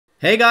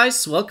Hey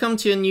guys, welcome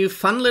to a new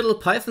fun little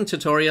Python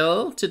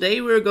tutorial.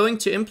 Today we're going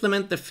to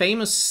implement the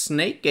famous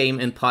snake game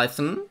in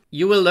Python.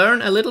 You will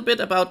learn a little bit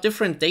about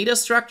different data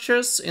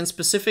structures, in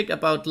specific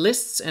about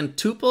lists and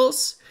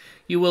tuples.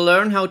 You will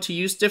learn how to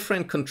use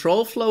different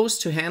control flows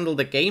to handle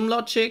the game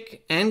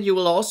logic, and you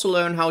will also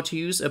learn how to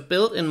use a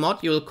built-in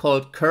module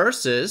called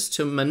cursors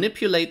to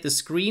manipulate the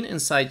screen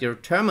inside your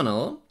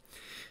terminal.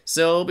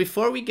 So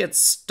before we get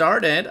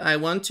started, I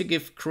want to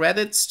give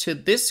credits to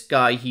this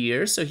guy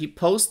here. So he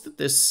posted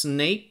this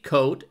snake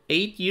code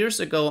 8 years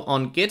ago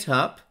on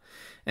GitHub,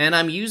 and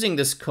I'm using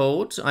this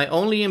code. I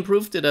only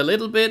improved it a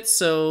little bit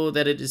so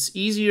that it is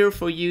easier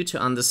for you to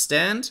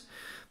understand.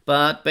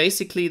 But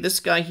basically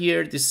this guy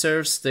here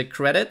deserves the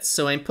credits.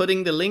 So I'm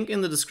putting the link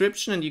in the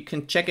description and you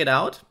can check it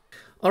out.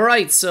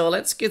 Alright, so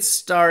let's get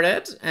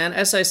started. And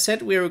as I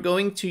said, we're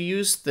going to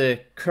use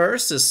the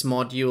cursors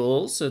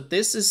module. So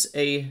this is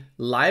a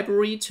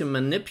library to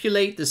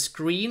manipulate the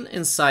screen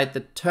inside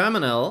the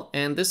terminal.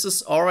 And this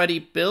is already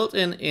built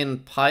in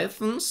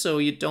Python, so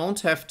you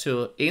don't have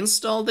to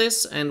install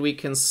this and we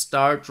can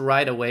start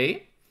right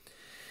away.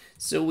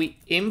 So we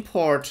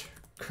import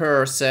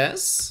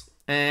cursors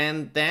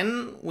and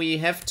then we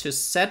have to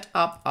set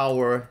up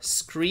our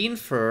screen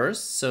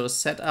first. So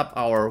set up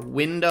our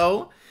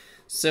window.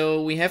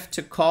 So we have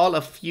to call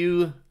a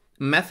few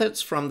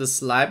methods from this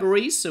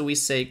library. So we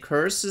say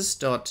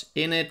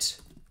cursors.init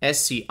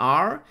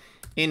ser,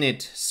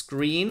 init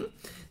screen.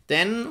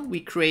 Then we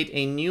create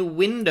a new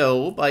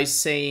window by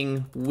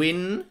saying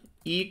win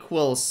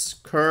equals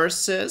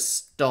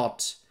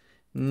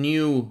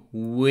cursors.new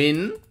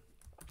win.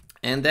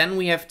 And then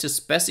we have to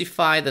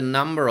specify the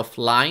number of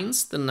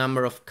lines, the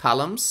number of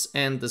columns,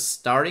 and the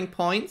starting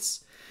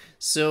points.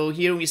 So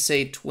here we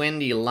say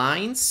 20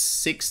 lines,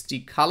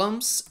 60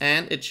 columns,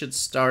 and it should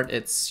start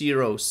at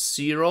 0,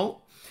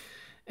 0.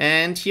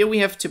 And here we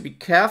have to be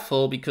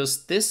careful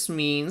because this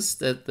means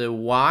that the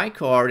y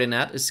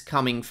coordinate is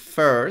coming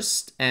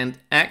first and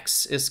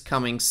x is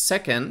coming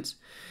second.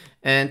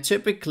 And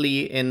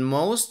typically in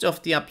most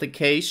of the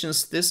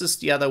applications, this is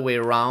the other way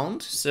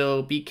around.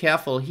 So be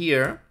careful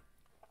here.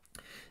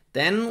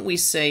 Then we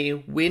say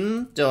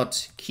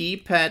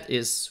win.keypad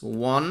is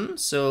 1,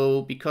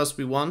 so because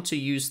we want to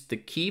use the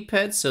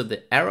keypad, so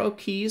the arrow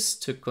keys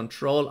to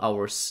control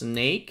our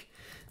snake.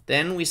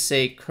 Then we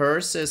say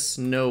cursors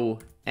no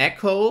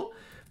echo,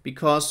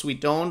 because we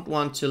don't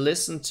want to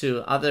listen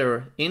to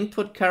other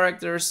input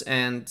characters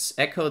and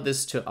echo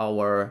this to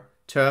our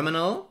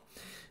terminal.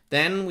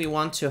 Then we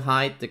want to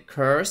hide the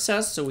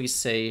cursor, so we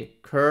say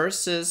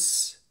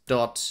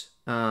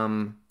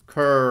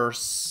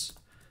cursors.curse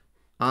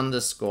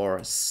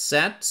underscore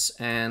set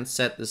and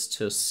set this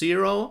to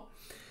 0.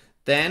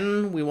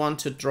 Then we want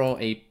to draw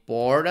a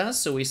border,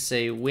 so we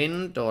say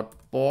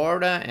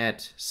win.border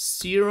at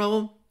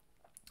 0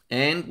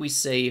 and we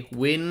say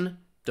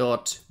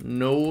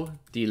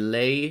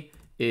win.noDelay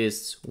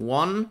is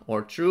 1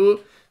 or true.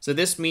 So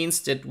this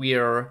means that we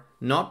are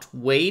not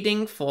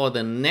waiting for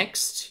the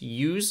next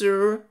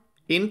user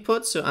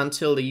input, so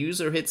until the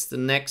user hits the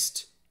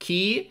next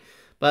key,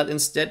 but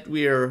instead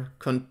we are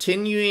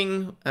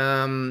continuing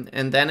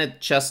and then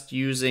it's just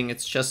using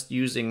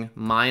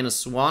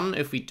 -1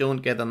 if we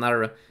don't get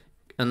another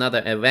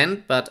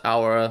event, but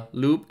our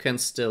loop can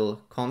still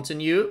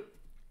continue.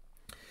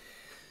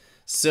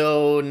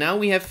 So now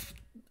we have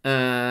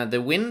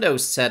the window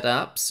set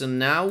up, so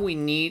now we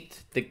need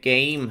the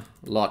game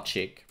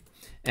logic.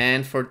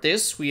 And for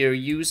this we are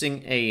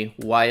using a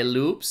while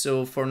loop.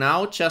 So for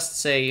now just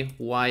say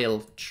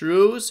while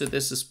true, so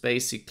this is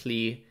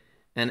basically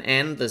an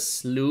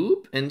endless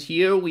loop, and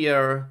here we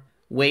are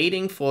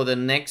waiting for the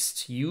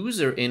next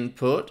user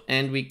input,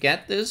 and we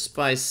get this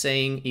by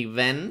saying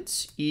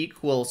event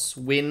equals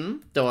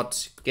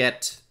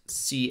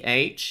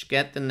win.getCh,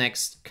 get the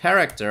next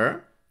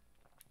character,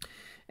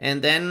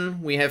 and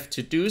then we have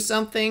to do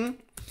something,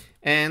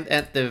 and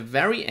at the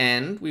very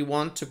end we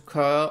want to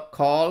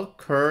call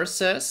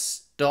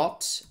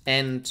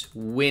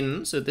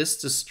cursors.endWin, so this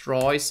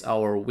destroys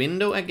our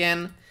window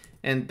again,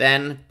 and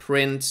then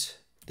print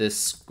the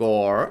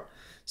score.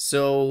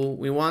 So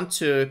we want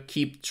to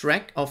keep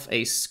track of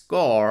a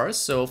score.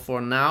 So for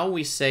now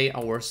we say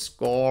our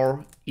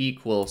score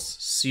equals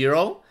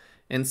 0,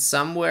 and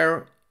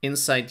somewhere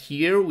inside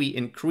here we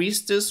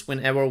increase this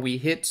whenever we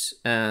hit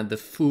the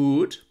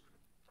food.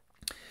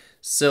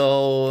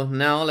 So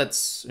now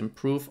let's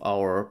improve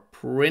our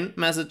print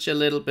message a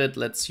little bit.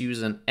 Let's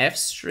use an F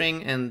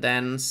string and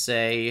then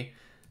say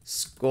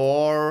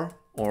score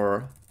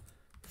or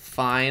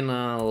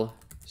final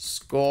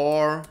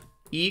score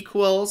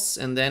equals,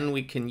 and then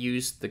we can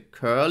use the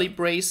curly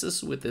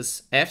braces with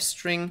this F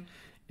string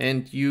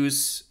and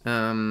use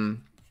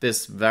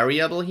this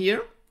variable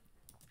here.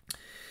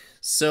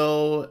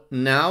 So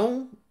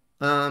now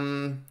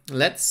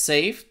let's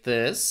save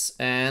this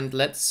and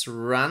let's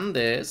run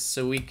this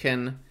so we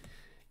can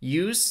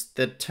use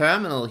the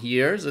terminal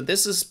here. So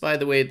this is, by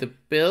the way, the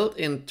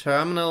built-in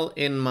terminal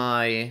in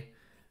my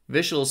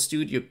Visual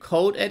Studio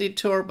Code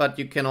editor, but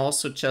you can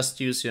also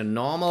just use your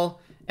normal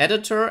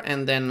editor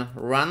and then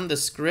run the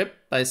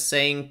script by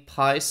saying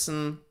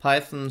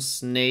python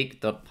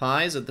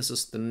snake.py. So this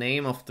is the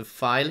name of the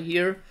file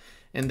here.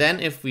 And then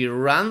if we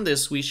run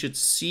this, we should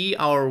see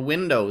our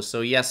window.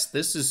 So yes,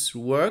 this is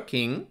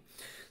working.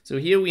 So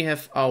here we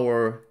have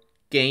our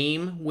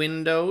game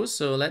window.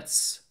 So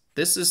this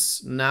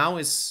is now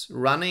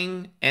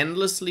running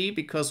endlessly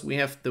because we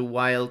have the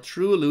while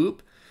true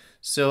loop.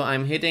 So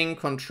I'm hitting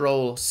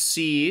Control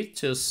C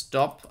to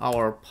stop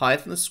our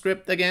Python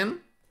script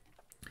again.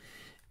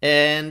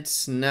 And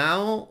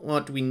now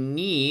what we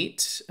need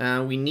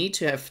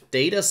to have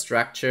data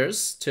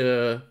structures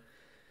to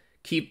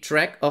keep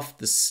track of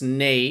the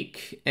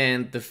snake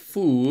and the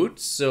food.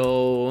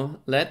 So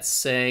let's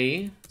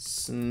say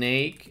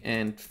snake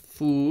and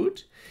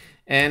food.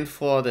 And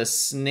for the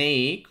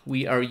snake,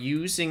 we are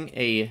using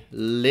a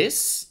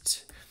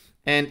list.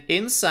 And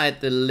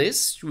inside the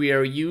list, we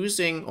are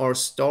using or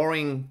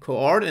storing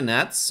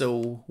coordinates,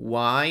 so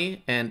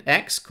y and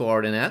x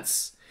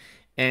coordinates.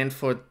 And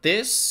for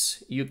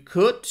this, you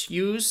could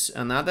use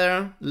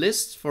another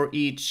list for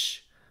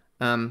each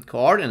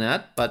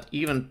coordinate, but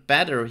even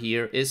better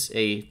here is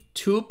a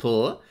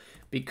tuple,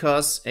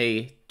 because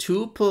a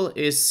tuple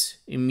is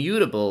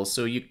immutable,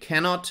 so you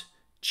cannot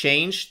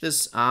change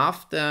this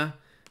after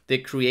the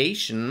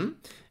creation.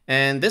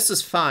 And this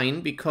is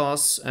fine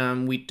because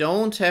we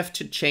don't have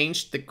to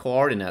change the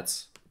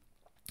coordinates.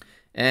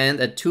 And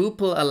a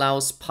tuple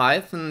allows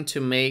Python to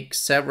make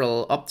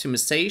several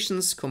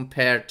optimizations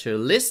compared to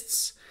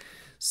lists.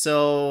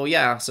 So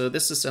yeah, so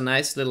this is a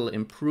nice little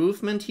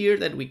improvement here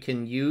that we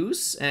can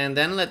use. And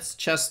then let's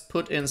just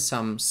put in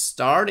some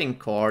starting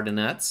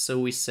coordinates. So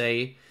we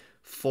say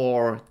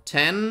for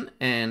 10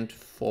 and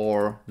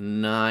for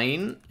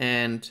 9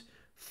 and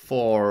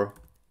for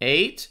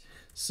 8.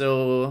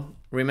 So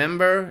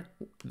remember,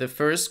 the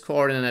first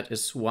coordinate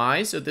is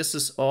y, so this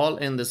is all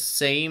in the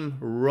same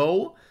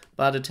row,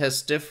 but it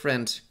has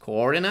different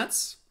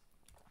coordinates.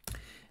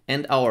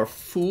 And our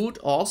food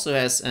also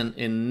has an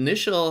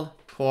initial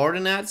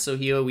coordinate, so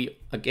here we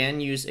again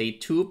use a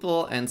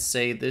tuple and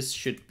say this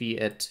should be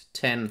at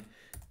 10,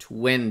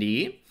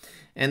 20.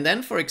 And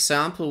then, for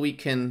example, we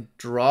can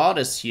draw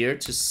this here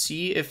to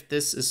see if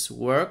this is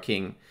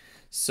working.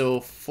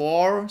 So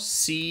for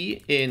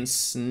C in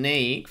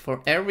snake,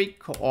 for every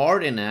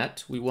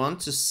coordinate, we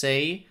want to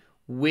say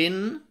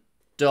win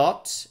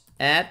dot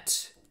add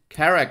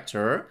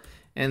character,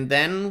 and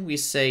then we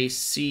say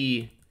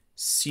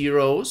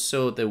C0,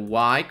 so the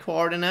y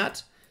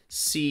coordinate,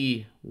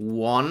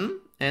 C1,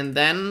 and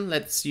then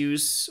let's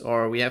use,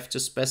 or we have to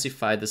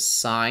specify the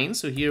sign.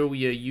 So here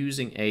we are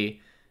using a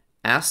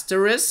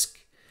asterisk,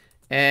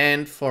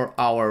 and for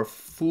our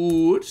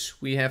food,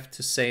 we have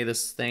to say the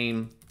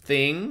same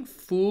thing,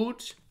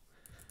 food,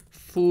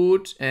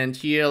 and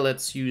here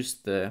let's use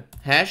the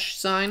hash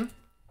sign.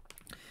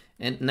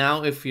 And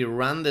now if we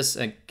run this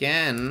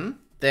again,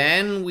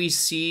 then we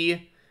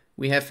see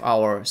we have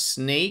our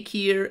snake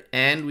here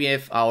and we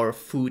have our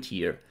food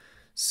here.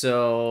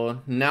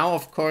 So now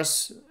of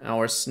course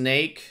our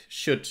snake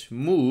should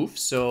move.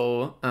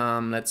 So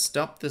let's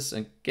stop this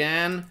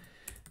again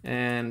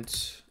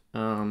and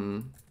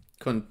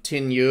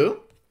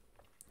continue.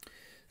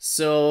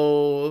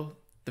 So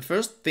the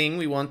first thing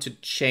we want to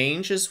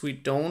change is we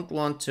don't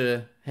want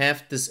to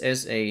have this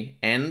as a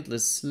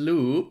endless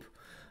loop.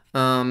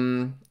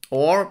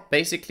 Or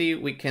basically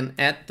we can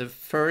add the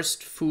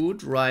first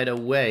food right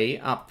away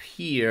up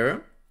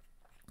here.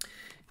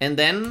 And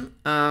then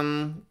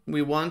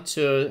we want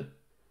to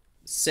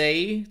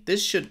say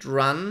this should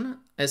run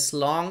as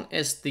long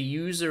as the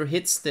user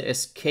hits the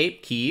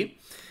escape key.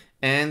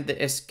 And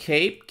the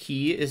escape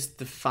key is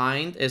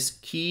defined as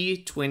key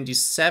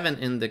 27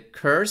 in the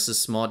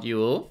curses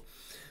module.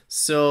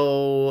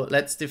 So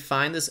let's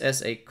define this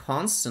as a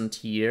constant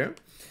here.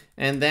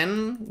 And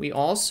then we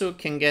also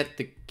can get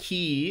the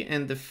key,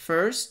 and the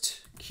first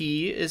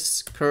key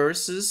is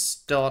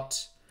curses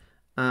dot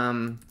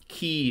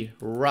key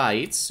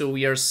right. So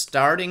we are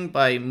starting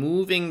by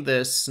moving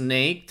the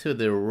snake to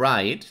the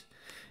right.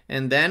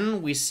 And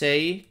then we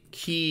say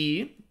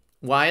key,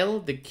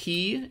 while the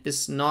key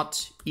is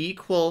not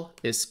equal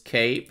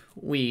escape,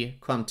 we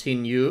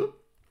continue.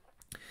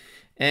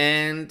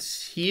 And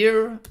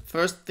here,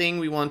 first thing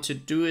we want to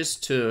do is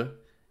to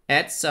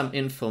add some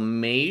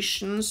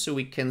information. So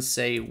we can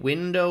say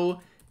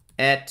window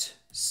at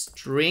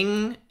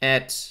string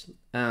at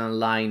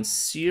line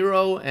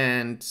 0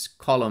 and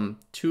column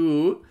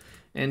 2.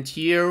 And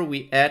here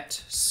we add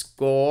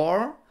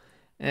score.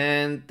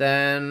 And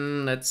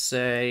then let's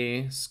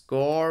say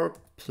score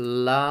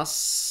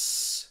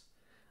plus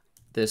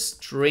the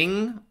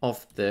string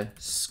of the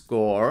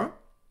score.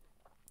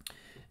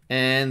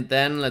 And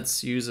then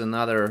let's use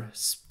another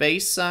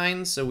space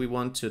sign. So we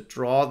want to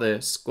draw the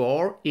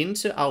score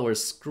into our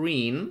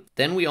screen.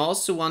 Then we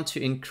also want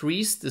to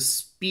increase the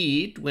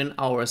speed when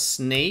our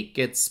snake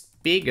gets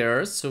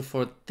bigger. So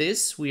for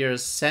this, we are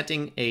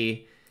setting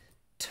a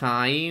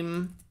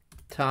time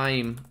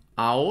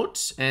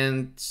out.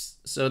 And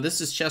so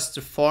this is just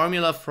a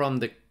formula from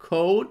the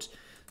code.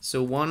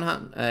 so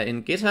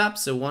in GitHub,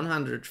 so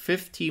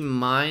 150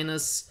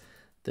 minus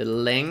the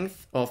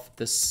length of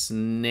the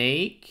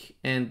snake,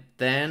 and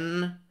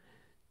then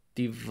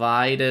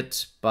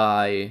divided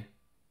by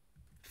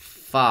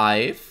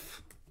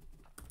 5.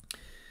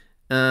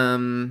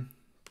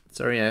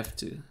 Sorry, I have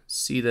to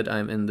see that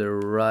I'm in the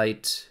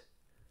right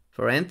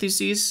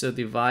parentheses. So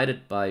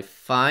divided by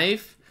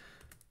 5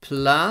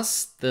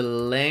 plus the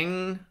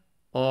length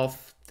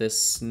of the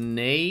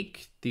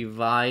snake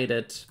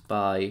divided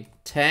by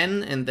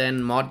 10, and then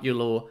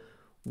modulo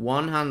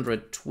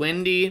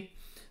 120.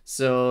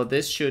 So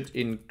this should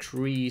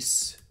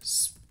increase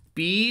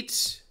speed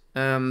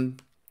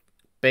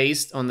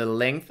based on the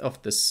length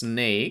of the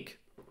snake.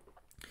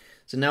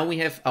 So now we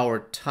have our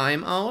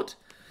timeout.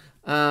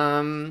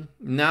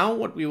 Now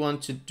what we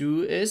want to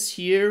do is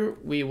here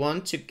we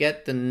want to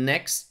get the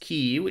next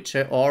key, which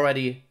I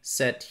already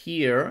set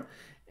here,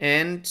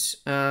 and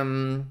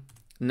right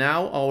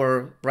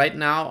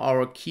now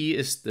our key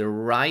is the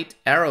right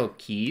arrow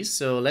key.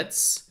 So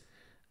let's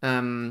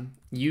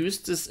use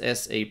this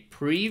as a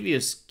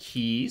previous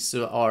key.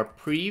 So our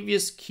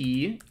previous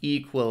key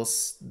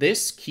equals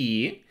this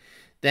key.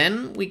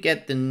 Then we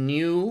get the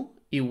new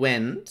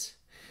event.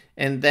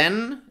 And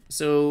then,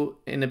 so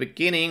in the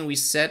beginning we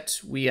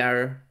set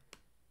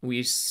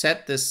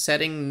the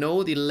setting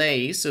no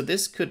delay. So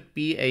this could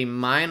be a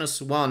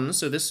 -1.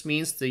 So this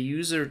means the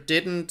user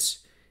didn't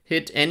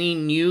hit any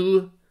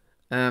new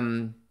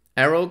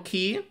arrow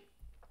key.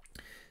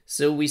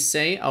 So we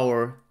say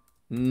our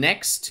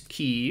next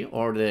key,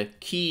 or the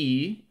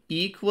key,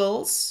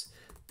 equals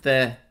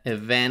the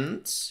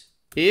event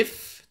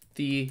if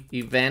the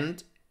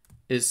event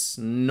is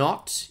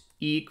not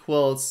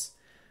equals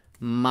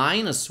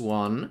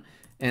 -1,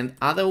 and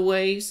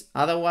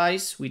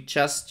otherwise we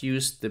just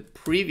use the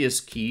previous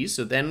key.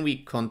 So then we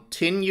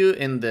continue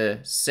in the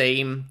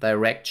same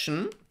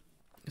direction.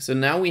 So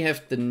now we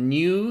have the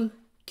new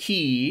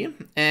key,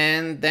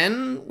 and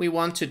then we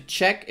want to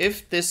check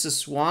if this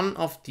is one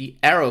of the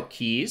arrow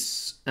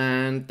keys,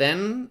 and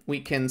then we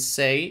can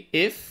say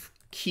if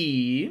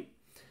key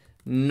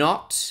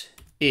not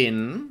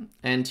in,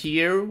 and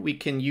here we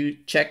can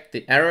check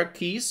the arrow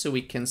keys. So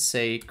we can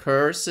say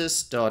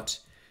cursors dot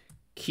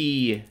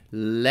key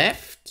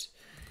left,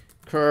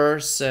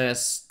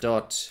 cursors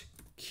dot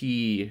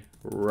key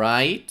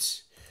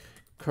right,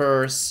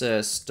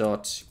 cursors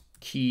dot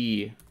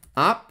key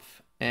up,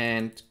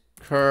 and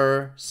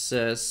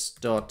cursors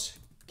dot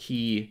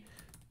key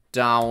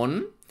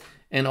down.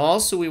 And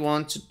also we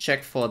want to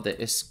check for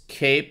the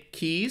escape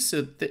key.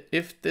 So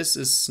if this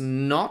is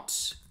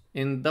not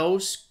in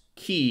those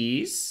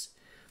keys,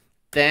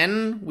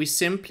 then we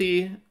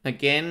simply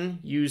again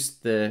use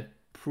the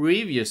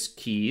previous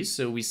key.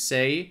 So we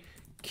say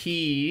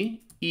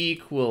key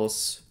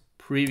equals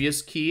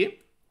previous key.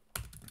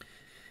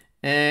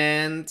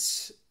 And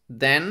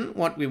then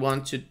what we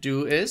want to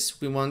do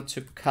is we want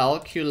to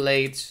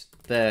calculate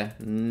the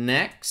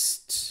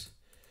next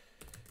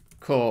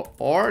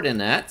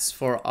coordinates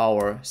for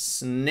our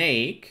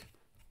snake.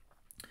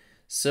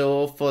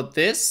 So for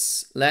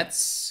this,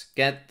 let's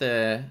get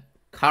the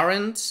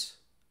current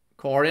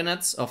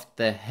coordinates of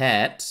the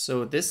head.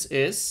 So this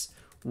is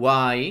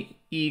y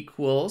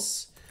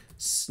equals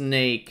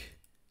snake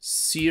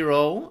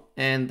 0,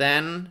 and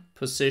then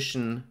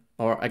position,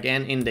 or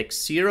again index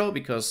 0,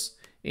 because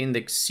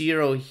index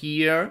 0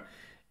 here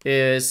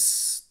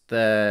is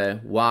the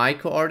y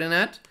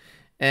coordinate,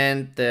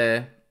 and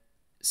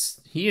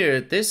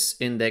here this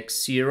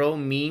index 0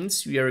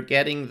 means we are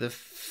getting the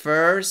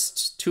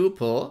first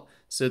tuple.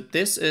 So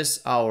this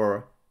is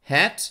our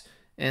head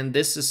and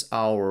this is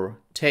our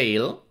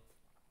tail.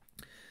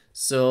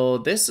 So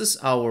this is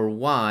our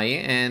y,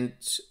 and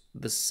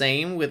the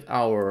same with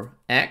our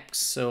x.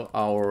 So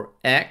our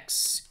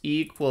x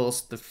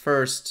equals the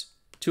first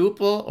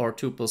tuple, or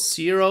tuple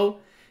 0,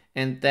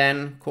 and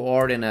then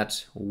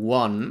coordinate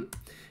 1.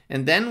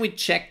 And then we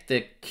check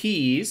the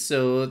key.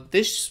 So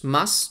this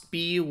must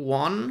be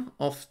one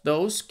of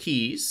those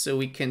keys. So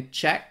we can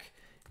check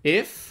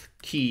if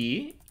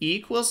key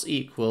equals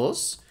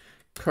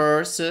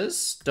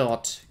cursors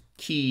dot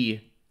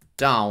key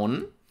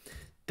down.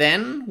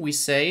 Then we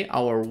say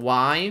our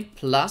y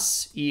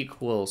plus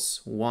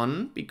equals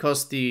 1,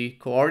 because the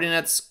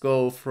coordinates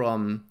go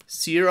from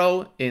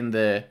 0 in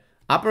the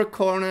upper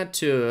corner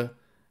to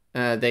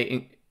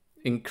they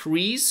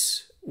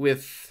increase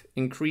with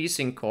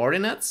increasing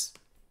coordinates.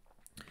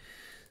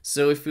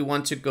 So if we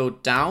want to go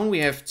down, we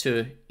have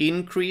to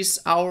increase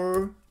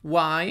our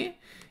y.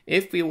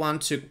 If we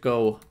want to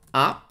go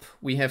up,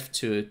 we have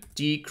to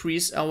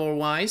decrease our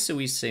y. So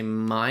we say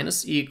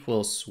minus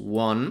equals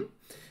 1.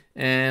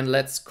 And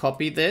let's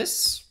copy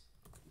this.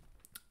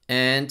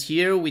 And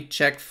here we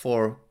check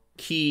for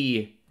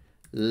key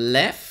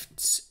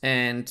left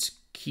and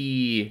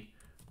key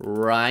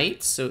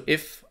right. So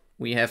if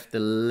we have the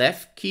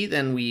left key,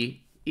 then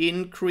we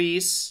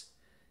increase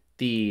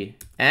the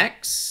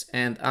x,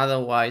 and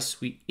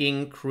otherwise we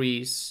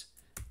increase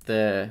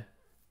the,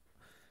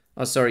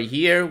 oh sorry,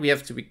 here we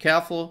have to be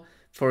careful.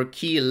 For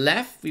key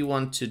left, we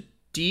want to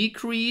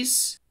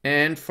decrease.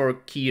 And for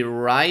key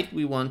right,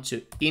 we want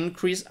to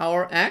increase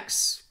our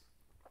x.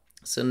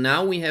 So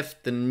now we have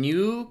the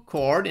new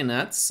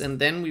coordinates, and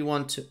then we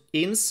want to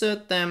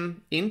insert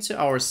them into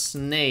our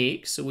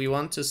snake. So we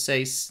want to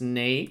say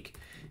snake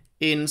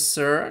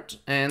insert,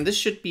 and this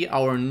should be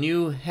our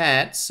new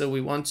head. So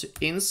we want to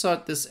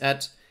insert this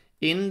at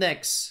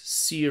index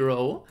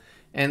 0,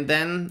 and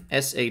then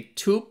as a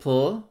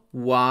tuple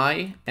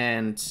y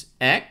and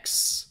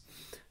x.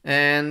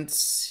 And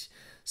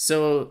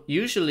so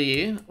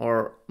usually,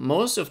 or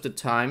most of the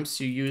times,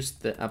 you use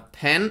the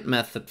append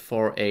method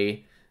for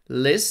a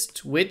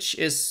list, which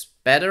is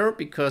better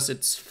because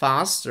it's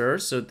faster.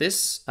 So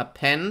this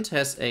append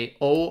has a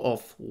O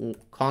of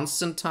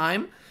constant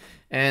time,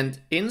 and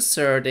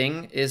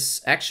inserting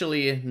is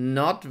actually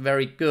not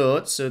very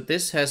good. So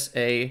this has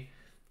a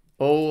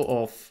O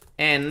of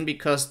n,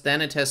 because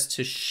then it has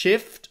to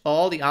shift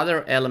all the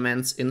other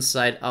elements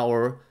inside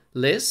our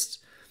list.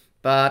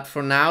 But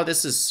for now,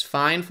 this is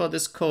fine for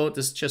this code.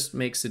 This just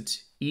makes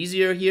it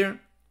easier here.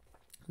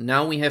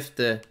 Now we have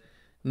the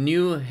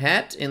new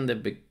head in the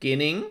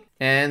beginning,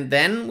 and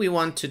then we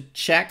want to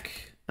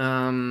check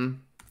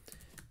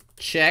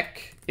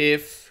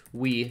if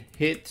we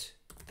hit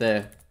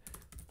the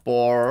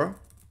border.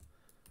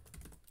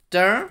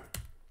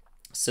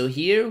 So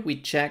here we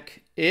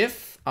check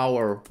if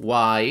our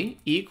y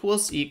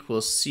equals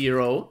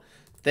 0,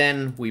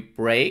 then we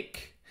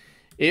break.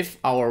 If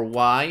our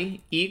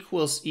y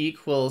equals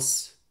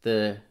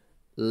the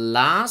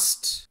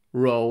last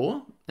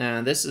row,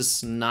 and this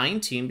is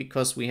 19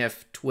 because we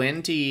have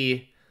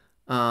 20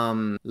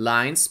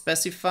 lines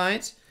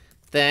specified,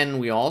 then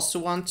we also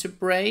want to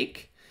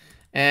break.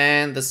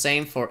 And the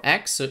same for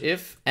x. So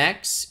if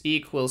x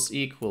equals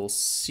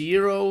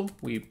 0,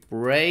 we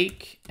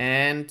break.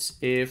 And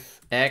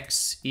if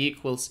x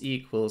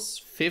equals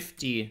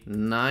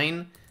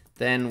 59,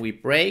 then we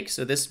break.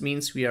 So this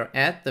means we are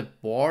at the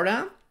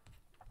border.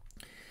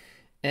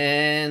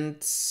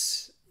 And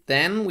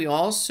then we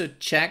also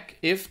check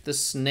if the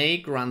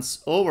snake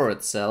runs over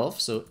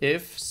itself. So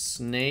if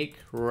snake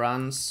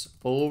runs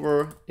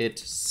over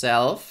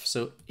itself.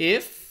 So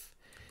if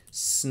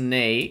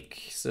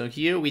snake, so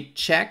here we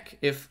check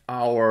if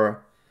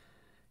our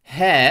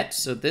head,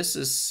 so this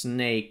is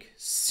snake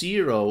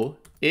 0,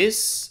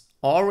 is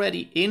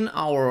already in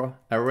our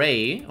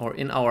array or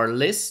in our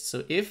list.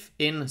 So if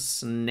in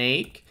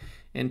snake,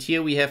 and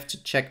here we have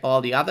to check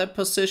all the other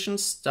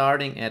positions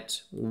starting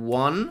at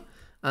 1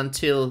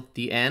 until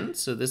the end.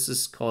 So this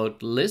is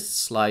called list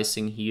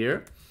slicing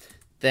here.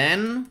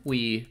 Then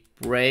we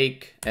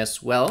break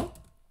as well.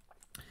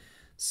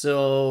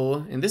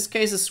 So in this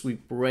case we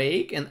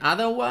break, and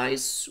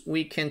otherwise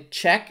we can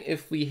check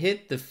if we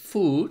hit the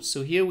food.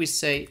 So here we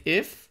say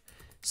if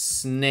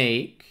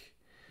snake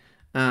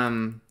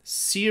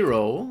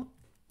 0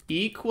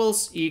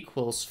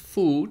 equals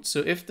food. So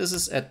if this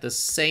is at the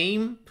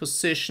same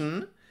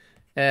position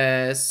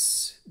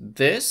as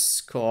this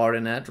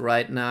coordinate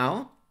right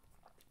now,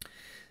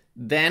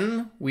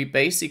 then we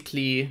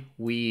basically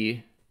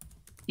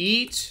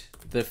eat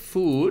the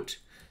food.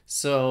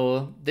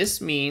 So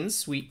this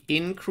means we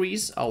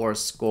increase our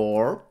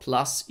score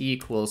plus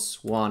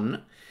equals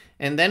 1.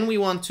 And then we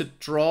want to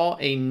draw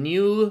a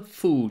new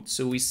food.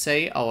 So we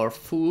say our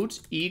food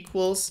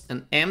equals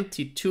an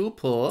empty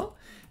tuple.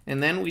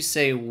 And then we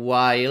say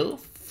while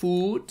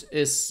food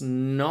is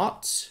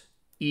not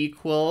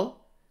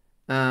equal,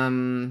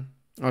 while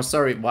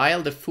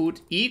the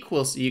food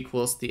equals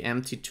the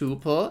empty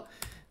tuple,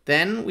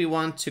 then we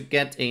want to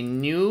get a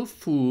new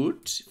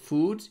food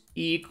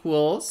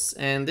equals,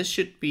 and this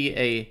should be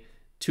a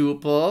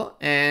tuple.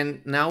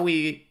 And now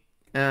we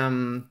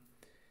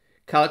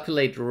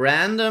calculate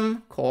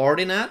random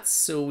coordinates.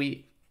 So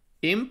we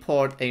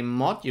import a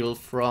module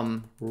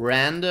from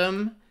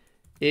random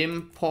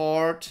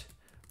import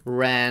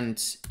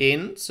rand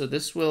int. So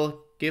this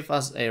will give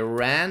us a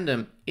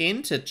random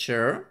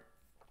integer.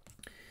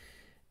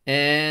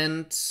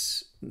 And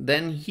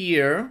then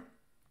here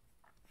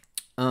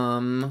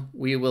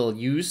we will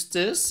use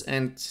this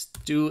and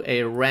do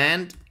a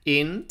rand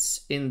int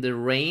in the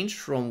range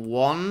from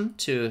 1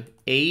 to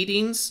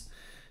 18.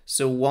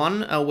 So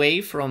 1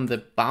 away from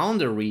the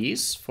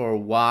boundaries for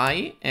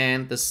y,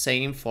 and the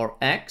same for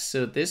x.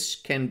 So this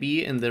can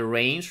be in the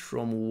range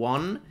from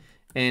 1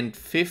 and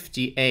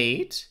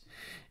 58.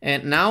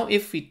 And now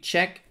if we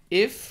check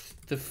if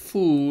the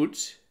food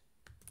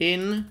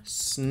in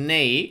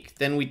snake,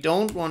 then we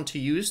don't want to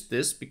use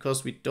this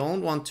because we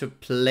don't want to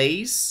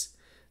place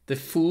the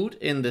food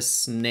in the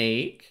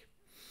snake.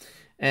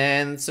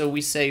 And so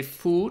we say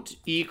food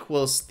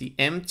equals the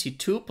empty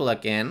tuple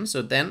again.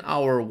 So then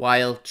our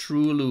while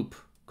true loop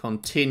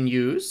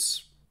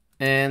continues.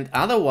 And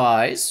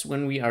otherwise,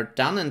 when we are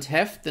done and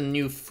have the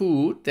new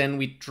food, then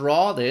we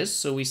draw this.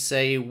 So we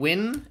say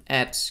win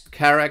at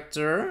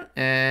character.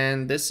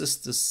 And this is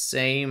the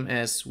same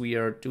as we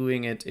are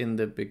doing it in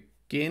the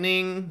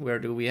beginning. Where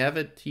do we have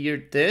it?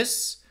 Here,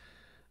 this.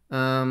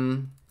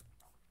 Win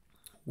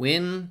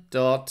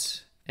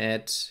dot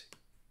at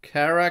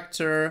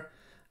character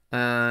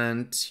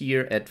and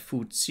here at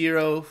food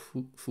 0,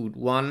 food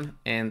 1,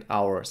 and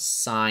our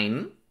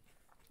sign.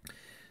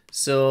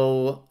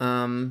 So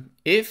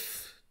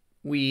if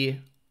we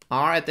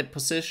are at the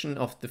position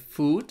of the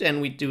food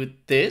and we do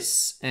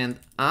this, and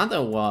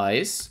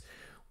otherwise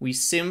we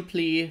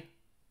simply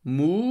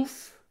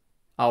move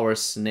our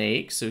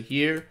snake. So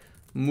here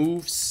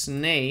move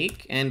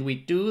snake, and we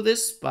do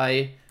this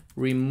by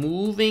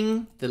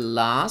removing the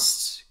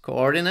last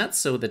coordinate,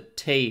 so the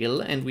tail,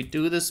 and we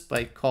do this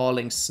by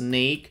calling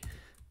snake.pop.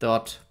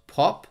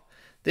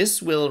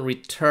 This will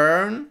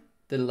return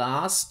the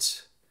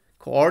last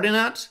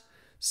coordinate,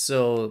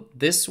 so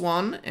this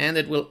one, and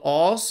it will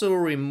also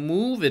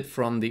remove it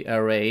from the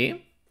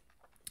array.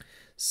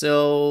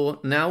 So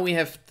now we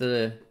have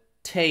the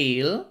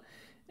tail,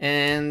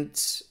 and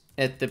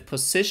at the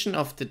position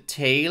of the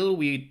tail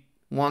we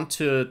want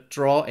to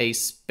draw a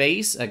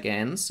space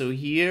again. So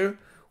here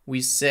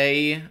we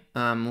say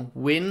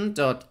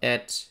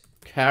win.add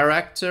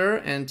character,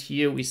 and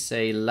here we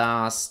say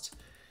last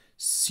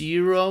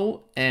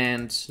 0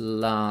 and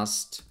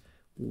last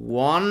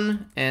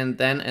 1, and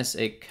then as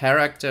a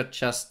character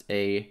just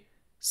a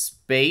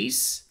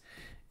space,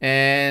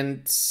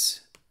 and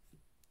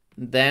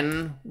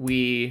then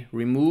we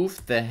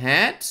remove the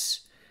head,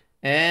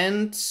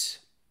 and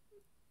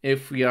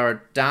if we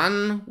are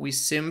done we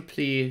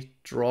simply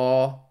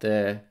draw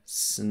the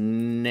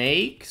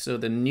snake, so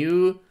the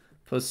new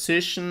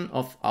position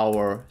of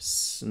our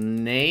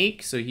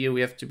snake. So here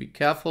we have to be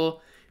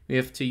careful. We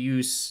have to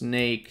use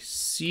snake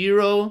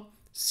 0,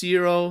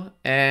 0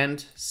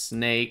 and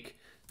snake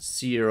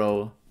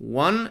 0,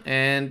 1,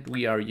 and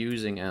we are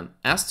using an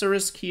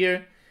asterisk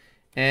here,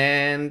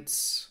 and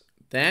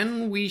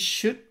then we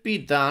should be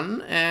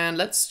done. And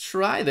let's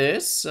try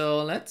this.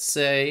 So let's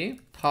say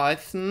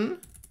Python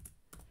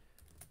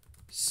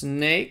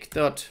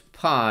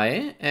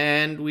snake.py,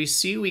 and we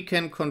see we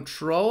can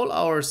control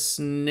our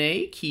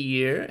snake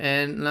here.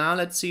 And now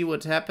let's see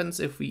what happens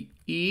if we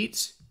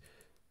eat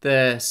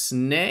the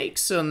snake.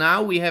 So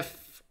now we have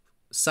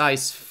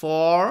size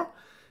 4.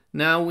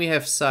 Now we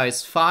have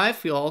size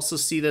 5. We also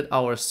see that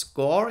our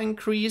score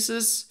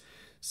increases.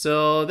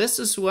 So this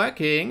is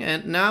working,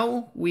 and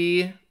now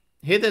we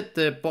hit at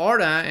the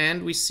border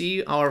and we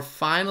see our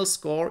final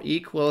score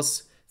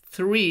equals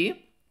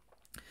 3.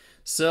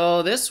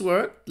 So this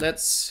worked.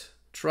 Let's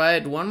try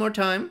it one more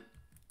time.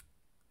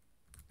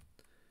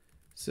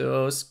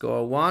 So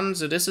score 1.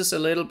 So this is a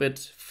little bit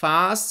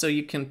fast, so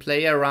you can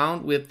play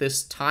around with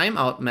this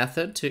timeout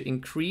method to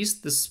increase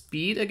the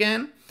speed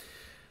again.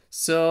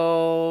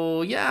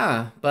 So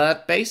yeah,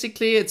 but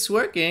basically it's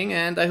working,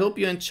 and I hope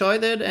you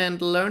enjoyed it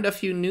and learned a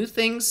few new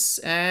things,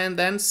 and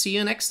then see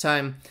you next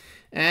time.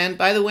 And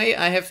by the way,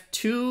 I have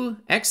 2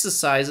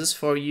 exercises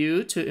for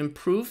you to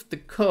improve the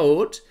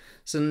code.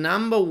 So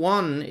number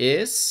 1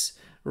 is,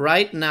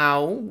 right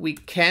now we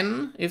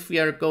can, if we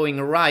are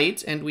going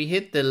right and we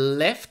hit the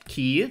left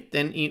key,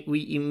 then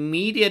we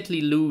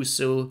immediately lose.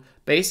 So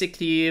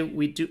basically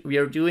we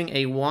are doing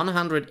a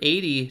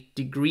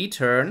 180-degree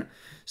turn.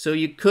 So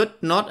you could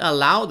not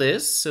allow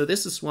this. So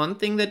this is one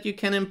thing that you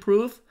can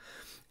improve.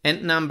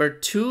 And number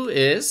 2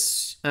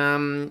 is,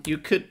 you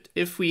could,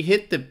 if we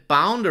hit the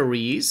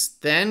boundaries,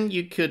 then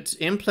you could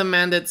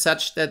implement it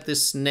such that the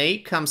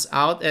snake comes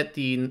out at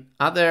the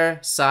other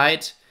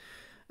side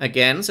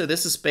again. So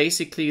this is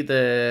basically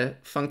the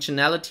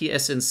functionality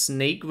as in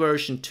Snake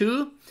version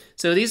 2.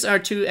 So these are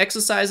 2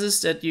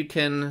 exercises that you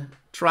can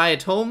try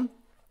at home.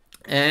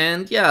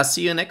 And yeah,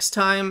 see you next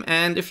time.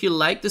 And if you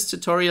like this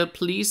tutorial,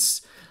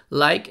 please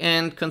like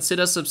and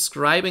consider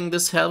subscribing.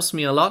 This helps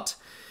me a lot.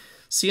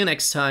 See you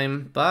next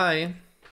time. Bye.